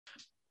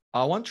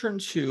I want to turn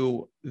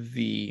to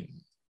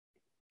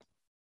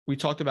we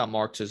talked about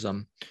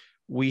Marxism.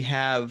 We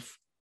have,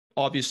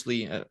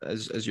 obviously,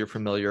 as you're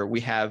familiar,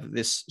 we have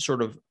this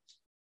sort of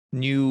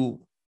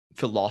new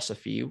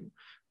philosophy,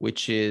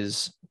 which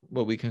is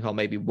what we can call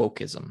maybe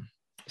wokeism,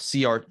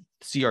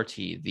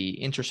 CRT, the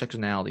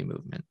intersectionality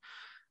movement.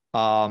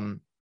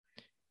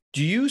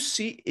 Do you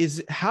see,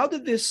 how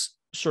did this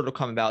sort of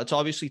come about? It's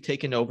obviously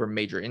taken over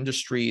major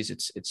industries.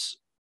 It's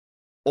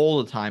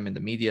all the time in the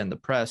media and the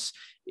press.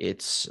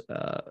 It's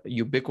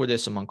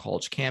ubiquitous among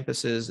college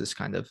campuses, this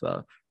kind of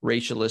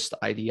racialist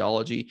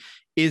ideology.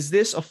 Is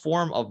this a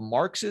form of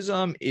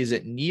Marxism? Is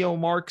it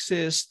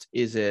neo-Marxist?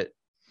 Is it,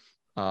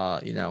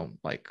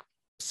 like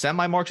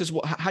semi-Marxist?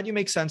 How do you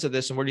make sense of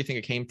this, and where do you think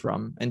it came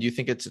from? And do you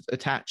think it's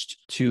attached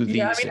to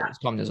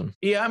communism?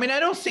 Yeah, I mean, I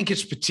don't think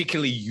it's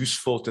particularly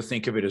useful to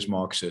think of it as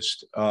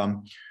Marxist.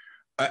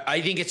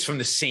 I think it's from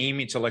the same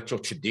intellectual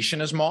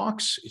tradition as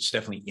Marx. It's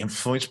definitely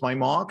influenced by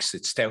Marx.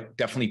 It's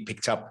definitely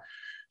picked up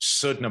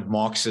certain of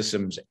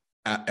Marxism's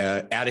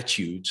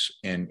attitudes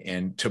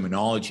and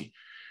terminology.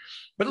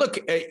 But look,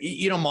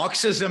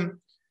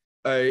 Marxism,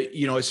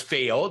 has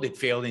failed. It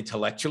failed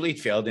intellectually.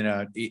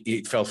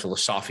 It failed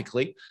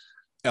philosophically.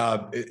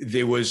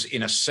 There was,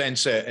 in a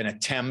sense, an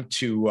attempt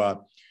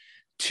to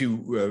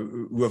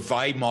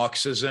revive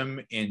Marxism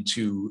and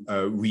to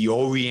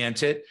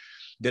reorient it,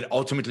 that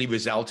ultimately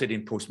resulted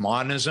in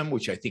postmodernism,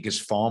 which I think is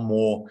far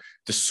more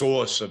the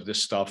source of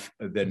this stuff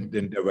than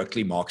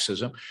directly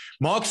Marxism.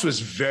 Marx was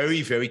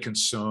very, very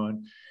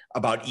concerned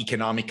about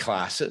economic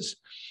classes.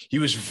 He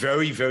was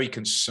very, very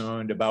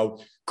concerned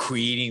about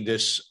creating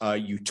this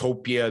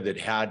utopia that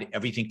had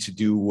everything to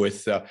do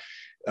with the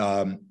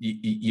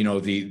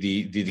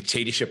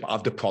dictatorship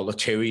of the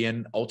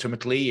proletarian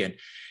ultimately. And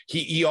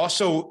he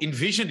also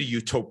envisioned a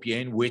utopia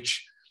in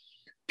which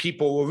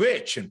people were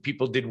rich and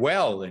people did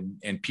well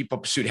and people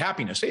pursued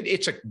happiness.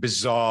 It's a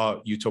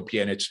bizarre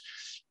utopia, and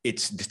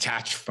it's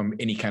detached from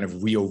any kind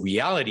of real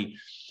reality.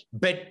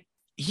 But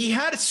he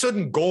had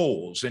certain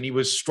goals, and he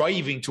was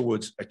striving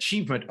towards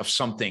achievement of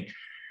something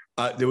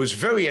that was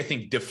very, I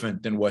think,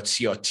 different than what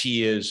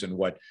CRT is and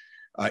what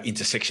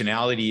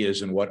intersectionality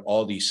is and what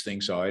all these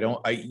things are.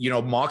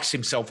 Marx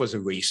himself was a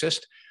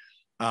racist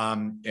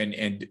and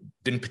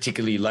didn't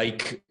particularly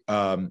like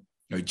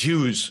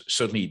Jews.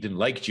 Certainly, he didn't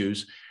like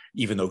Jews,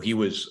 even though he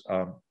was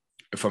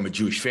from a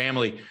Jewish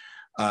family.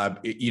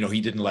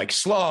 He didn't like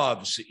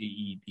Slavs.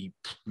 He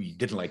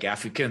didn't like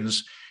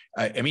Africans.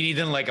 He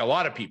didn't like a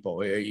lot of people.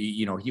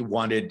 He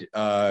wanted,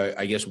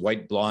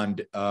 white,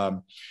 blonde,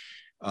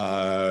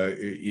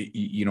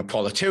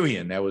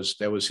 proletarian. That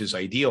was his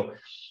ideal.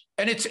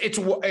 And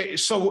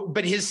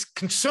but his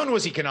concern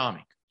was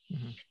economic.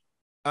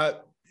 Mm-hmm.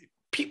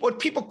 What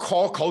people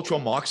call cultural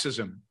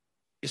Marxism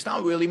is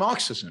not really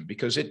Marxism,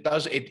 because it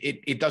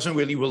doesn't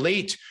really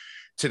relate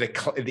to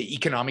the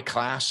economic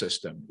class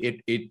system.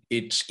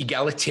 It's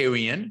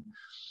egalitarian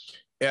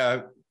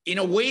in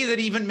a way that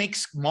even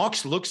makes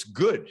Marx looks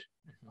good.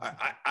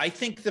 I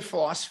think the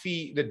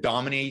philosophy that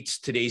dominates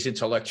today's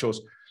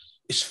intellectuals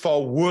is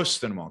far worse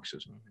than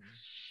Marxism.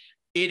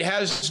 It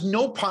has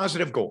no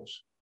positive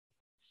goals.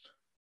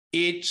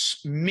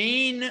 Its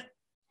main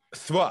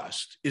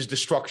thrust is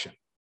destruction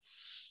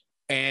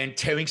and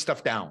tearing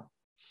stuff down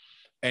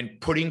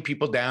and putting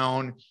people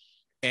down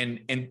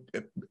and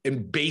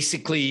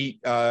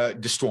basically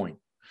destroying.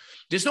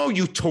 There's no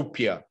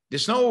utopia.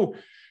 There's no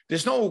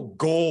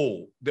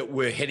goal that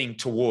we're heading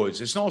towards.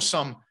 There's no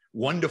some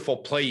wonderful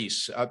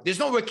place. There's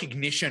no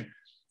recognition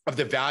of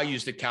the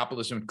values that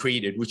capitalism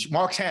created, which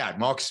Marx had.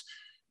 Marx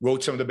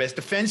wrote some of the best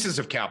defenses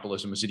of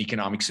capitalism as an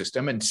economic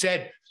system and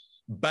said,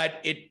 but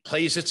it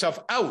plays itself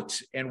out,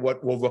 and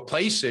what will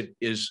replace it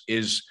is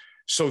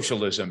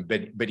socialism.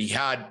 But he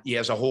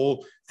has a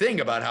whole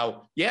thing about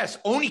how, yes,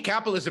 only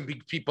capitalism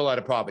beats people out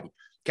of poverty.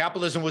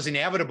 Capitalism was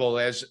inevitable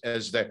as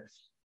the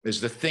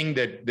thing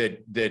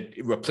that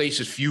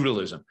replaces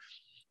feudalism.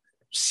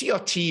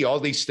 CRT, all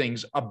these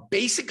things are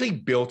basically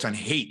built on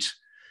hate,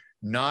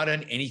 not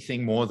on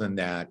anything more than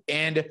that.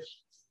 And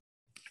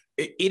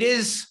it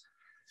is,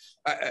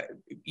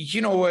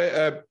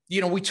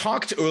 we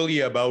talked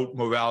earlier about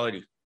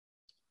morality.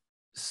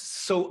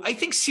 So I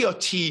think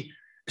CRT,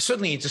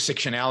 certainly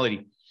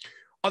intersectionality,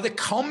 are the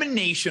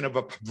culmination of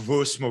a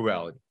perverse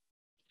morality.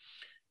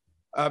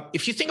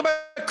 If you think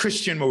about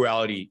Christian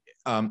morality,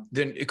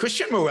 then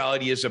Christian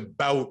morality is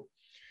about,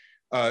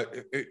 at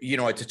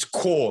its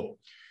core,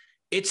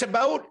 it's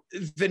about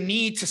the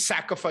need to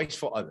sacrifice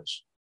for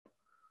others.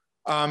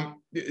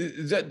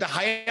 The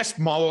highest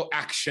moral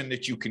action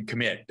that you can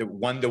commit, the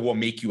one that will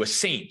make you a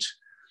saint,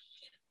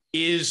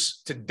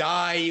 is to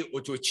die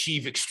or to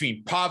achieve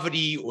extreme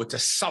poverty or to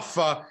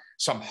suffer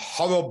some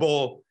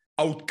horrible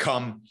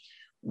outcome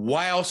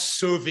while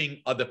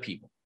serving other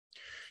people.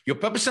 Your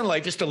purpose in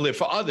life is to live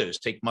for others.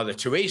 Take Mother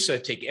Teresa,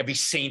 take every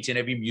saint in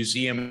every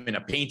museum in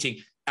a painting,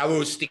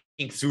 arrows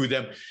sticking through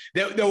them.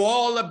 They're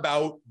all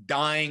about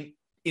dying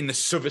in the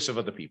service of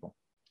other people.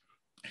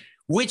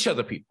 Which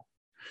other people?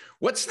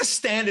 What's the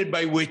standard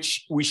by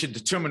which we should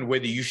determine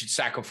whether you should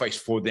sacrifice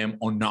for them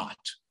or not?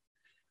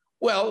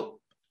 Well,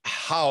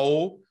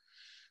 how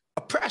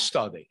oppressed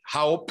are they?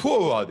 How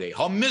poor are they?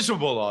 How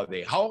miserable are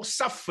they? How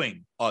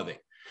suffering are they?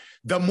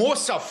 The more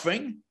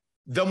suffering,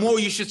 the more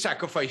you should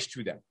sacrifice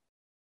to them.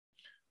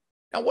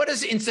 Now, what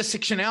does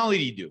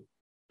intersectionality do?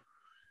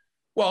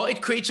 Well,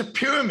 it creates a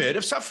pyramid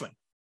of suffering.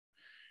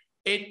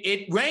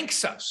 It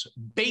ranks us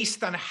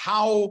based on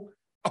how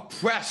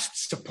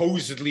oppressed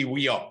supposedly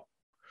we are.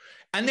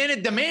 And then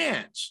it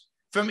demands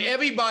from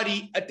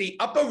everybody at the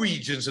upper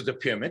regions of the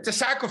pyramid to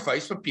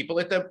sacrifice for people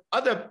at the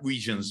other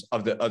regions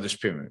of this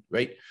pyramid,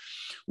 right?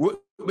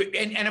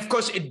 And of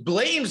course, it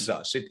blames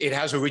us. It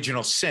has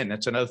original sin.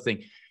 That's another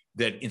thing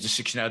that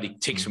intersectionality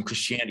takes from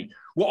Christianity.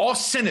 We're all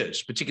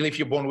sinners, particularly if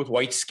you're born with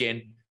white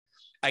skin.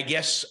 I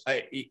guess,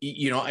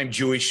 I'm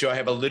Jewish, so I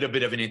have a little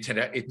bit of an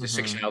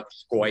intersectionality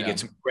score. I get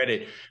some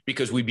credit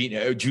because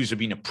Jews are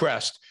being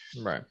oppressed.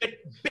 Right. But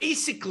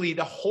basically,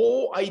 the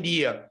whole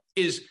idea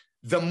is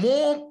the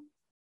more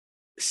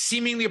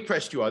seemingly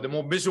oppressed you are, the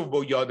more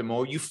miserable you are, the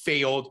more you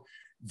failed,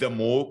 the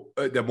more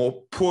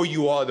poor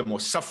you are, the more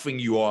suffering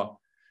you are,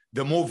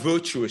 the more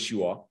virtuous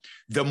you are,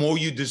 the more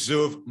you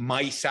deserve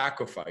my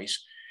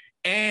sacrifice.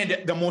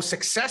 And the more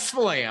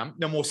successful I am,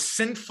 the more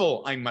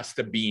sinful I must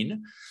have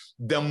been,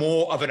 the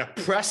more of an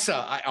oppressor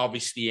I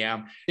obviously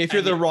am. If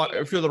you're the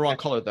wrong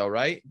color, though,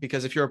 right?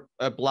 Because if you're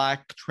a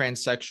Black,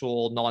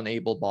 transsexual,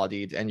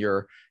 non-able-bodied, and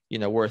you're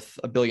worth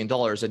 $1 billion,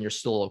 then you're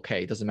still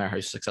okay. It doesn't matter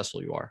how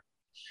successful you are.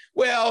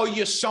 Well,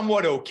 you're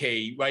somewhat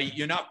okay, right?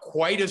 You're not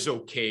quite as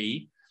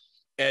okay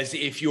as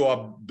if you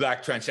are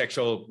Black,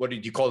 transsexual. What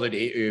did you call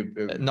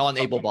it?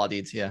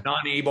 Non-able-bodied, yeah.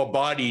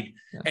 Non-able-bodied,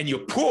 and you're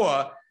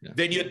poor. Yeah.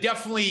 Then you're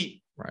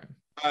definitely right.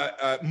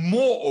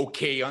 More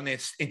okay on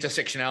this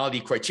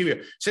intersectionality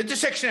criteria. So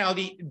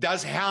intersectionality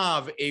does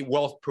have a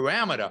wealth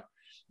parameter,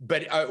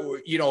 but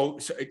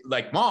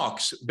like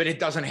Marx, but it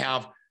doesn't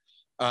have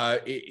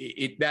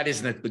that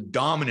isn't the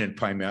dominant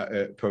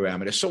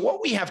parameter. So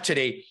what we have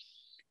today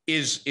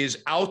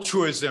is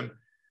altruism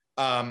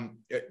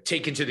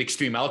taken to the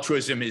extreme.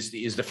 Altruism is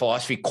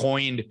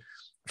the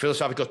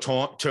philosophical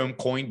term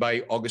coined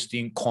by Auguste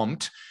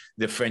Comte,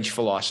 the French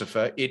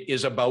philosopher. It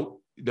is about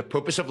the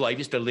purpose of life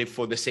is to live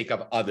for the sake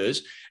of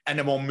others. And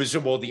the more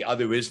miserable the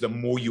other is, the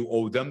more you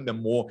owe them, the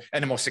more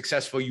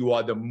successful you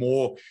are, the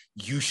more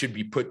you should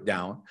be put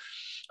down.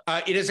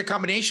 It is a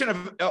combination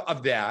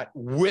of that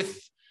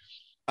with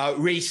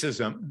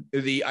racism,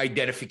 the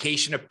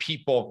identification of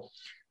people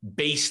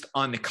based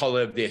on the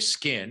color of their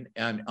skin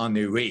and on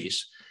their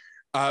race,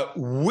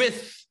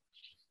 with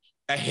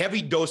a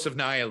heavy dose of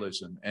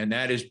nihilism. And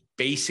that is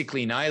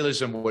basically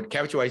nihilism. What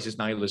characterizes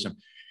nihilism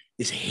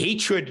is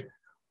hatred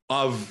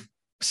of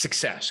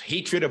success,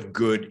 hatred of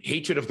good,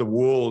 hatred of the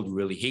world,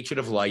 really, hatred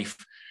of life,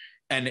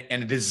 and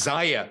a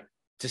desire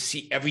to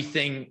see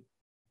everything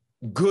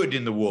good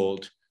in the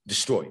world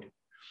destroyed.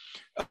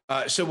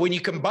 So when you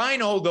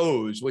combine all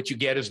those, what you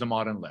get is the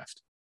modern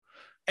left.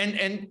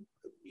 And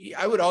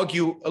I would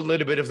argue a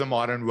little bit of the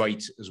modern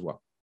right as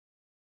well.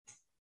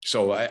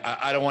 So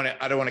I don't want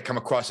to come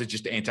across as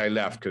just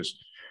anti-left, because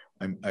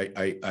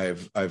I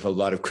have a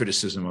lot of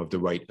criticism of the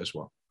right as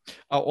well.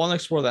 I want to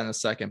explore that in a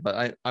second,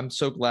 but I'm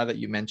so glad that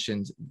you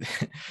mentioned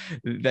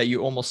that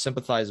you almost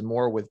sympathize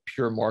more with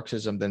pure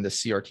Marxism than the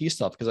CRT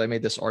stuff, because I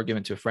made this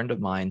argument to a friend of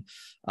mine,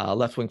 a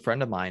left-wing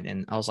friend of mine,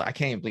 and I was like, I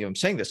can't even believe I'm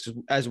saying this,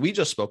 because as we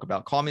just spoke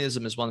about,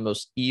 communism is one of the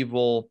most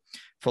evil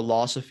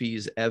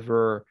philosophies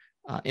ever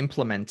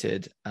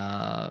implemented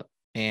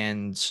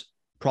and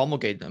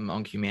promulgated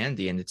among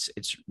humanity, and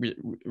it's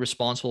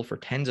responsible for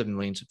tens of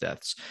millions of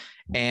deaths.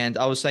 And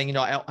I was saying,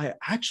 I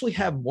actually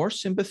have more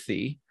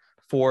sympathy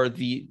for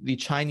the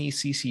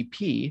Chinese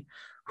CCP,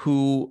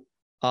 who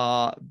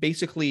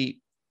basically,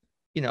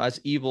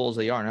 as evil as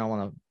they are, and I don't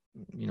want to,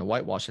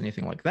 whitewash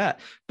anything like that,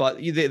 but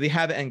they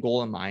have an end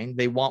goal in mind.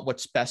 They want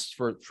what's best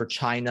for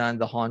China and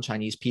the Han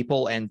Chinese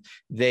people, and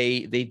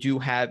they do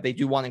want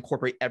to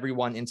incorporate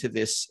everyone into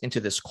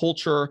this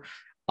culture.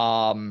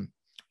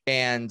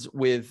 And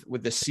with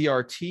the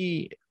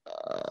CRT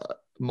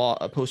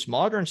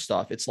postmodern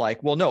stuff, it's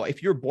like, well, no,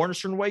 if you're born a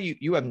certain way,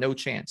 you have no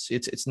chance.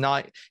 It's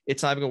not even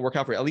going to work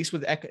out for you. At least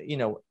with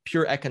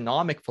pure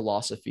economic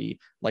philosophy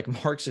like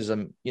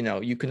Marxism,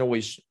 you can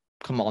always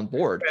come on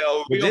board.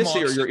 Well, with this,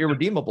 you're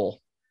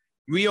irredeemable.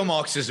 Real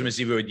Marxism is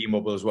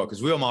irredeemable as well,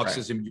 because real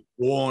Marxism, right,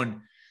 you're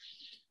born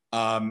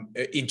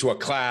into a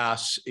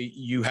class.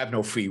 You have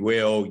no free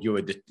will.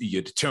 You're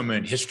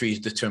determined. History is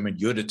determined.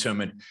 You're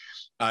determined.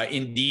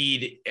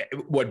 Indeed,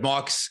 what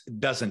Marx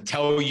doesn't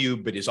tell you,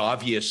 but is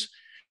obvious,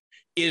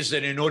 is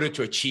that in order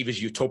to achieve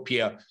his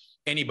utopia,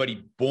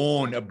 anybody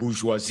born a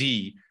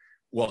bourgeoisie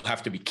will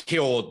have to be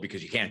killed,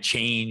 because you can't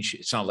change.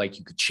 It's not like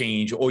you could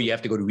change, or you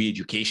have to go to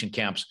re-education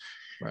camps.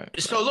 Right.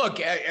 So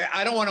look,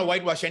 I don't want to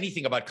whitewash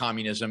anything about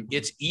communism.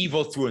 It's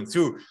evil through and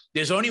through.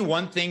 There's only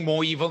one thing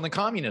more evil than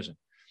communism.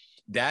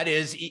 That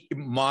is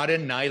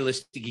modern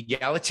nihilistic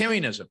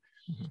egalitarianism.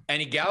 Mm-hmm.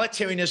 And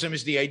egalitarianism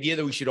is the idea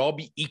that we should all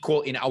be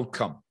equal in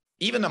outcome.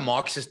 Even the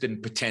Marxists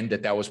didn't pretend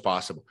that was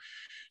possible.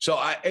 So,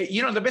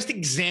 the best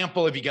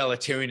example of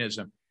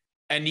egalitarianism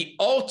and the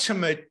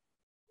ultimate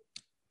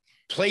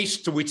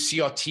place to which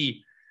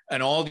CRT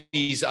and all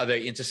these other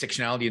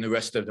intersectionality and the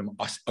rest of them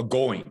are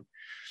going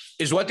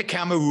is what the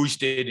Khmer Rouge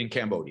did in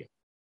Cambodia.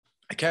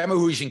 The Khmer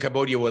Rouge in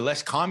Cambodia were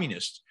less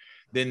communist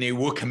than they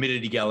were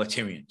committed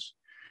egalitarians.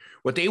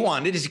 What they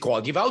wanted is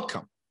equality of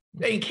outcome.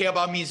 They didn't care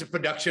about means of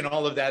production,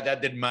 all of that.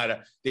 That didn't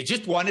matter. They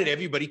just wanted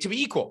everybody to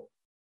be equal.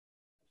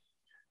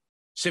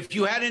 So if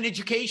you had an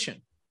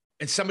education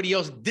and somebody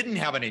else didn't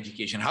have an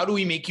education, how do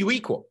we make you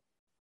equal?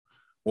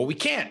 Well, we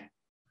can't.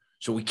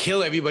 So we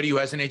kill everybody who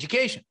has an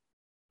education.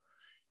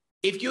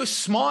 If you're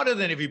smarter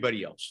than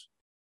everybody else,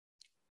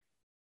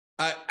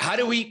 how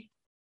do we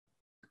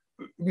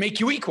make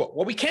you equal?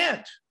 Well, we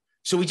can't.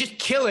 So we just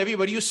kill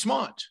everybody who's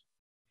smart.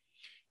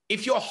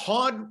 If you're a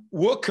hard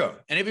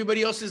worker and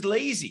everybody else is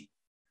lazy,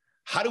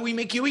 how do we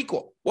make you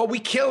equal? Well, we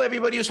kill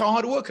everybody who's a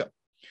hard worker.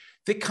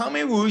 The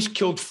Khmer Rouge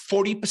killed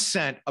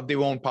 40% of their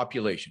own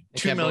population,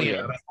 2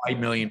 million, 5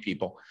 million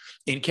people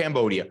in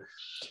Cambodia,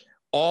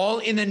 all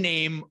in the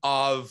name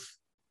of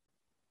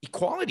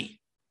equality,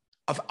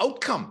 of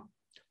outcome,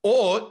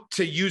 or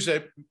to use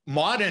a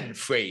modern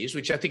phrase,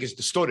 which I think is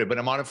distorted, but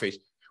a modern phrase,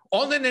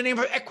 all in the name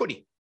of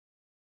equity.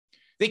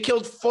 They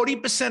killed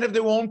 40% of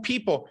their own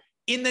people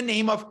in the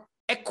name of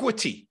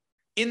equity,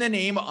 in the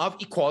name of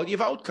equality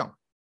of outcome,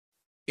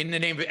 in the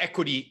name of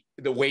equity,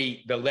 the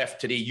way the left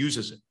today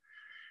uses it.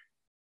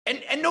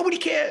 And nobody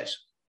cares.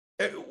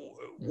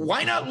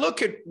 Why not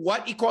look at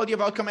what equality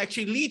of outcome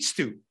actually leads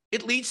to?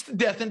 It leads to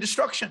death and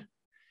destruction.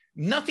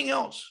 Nothing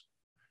else.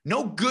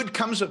 No good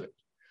comes of it.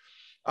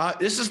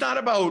 This is not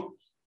about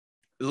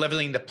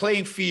leveling the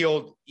playing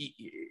field,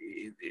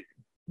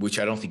 which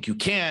I don't think you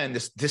can.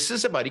 This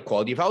is about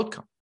equality of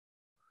outcome.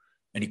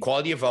 And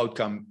equality of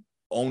outcome,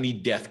 only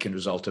death can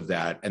result of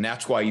that. And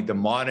that's why the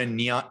modern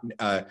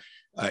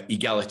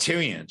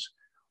egalitarians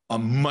are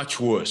much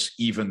worse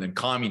even than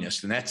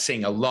communists. And that's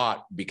saying a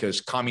lot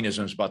because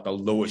communism is about the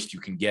lowest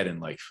you can get in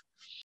life.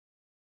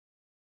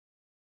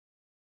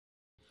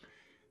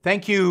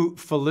 Thank you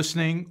for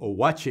listening or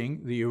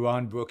watching the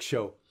Yaron Brook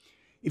Show.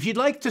 If you'd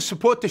like to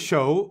support the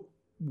show,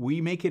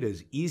 we make it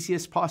as easy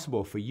as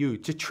possible for you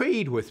to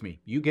trade with me.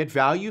 You get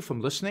value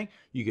from listening.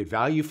 You get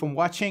value from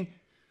watching.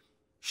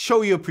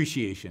 Show your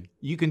appreciation.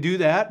 You can do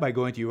that by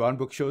going to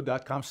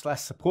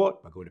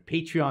yaronbrookshow.com/support, by going to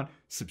Patreon,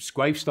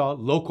 Subscribestar,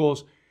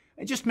 Locals,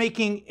 and just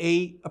making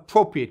a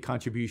appropriate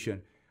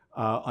contribution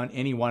on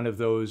any one of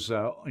those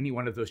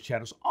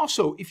channels.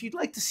 Also, if you'd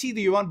like to see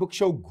the Yaron Brook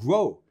Show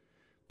grow,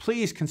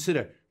 please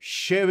consider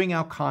sharing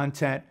our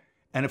content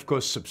and, of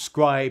course,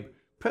 subscribe.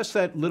 Press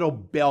that little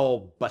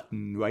bell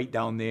button right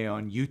down there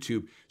on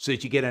YouTube so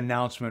that you get an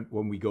announcement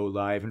when we go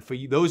live. And for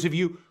you, those of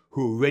you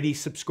who are already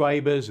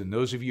subscribers and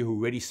those of you who are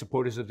already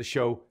supporters of the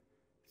show,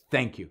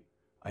 thank you.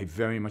 I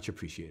very much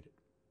appreciate it.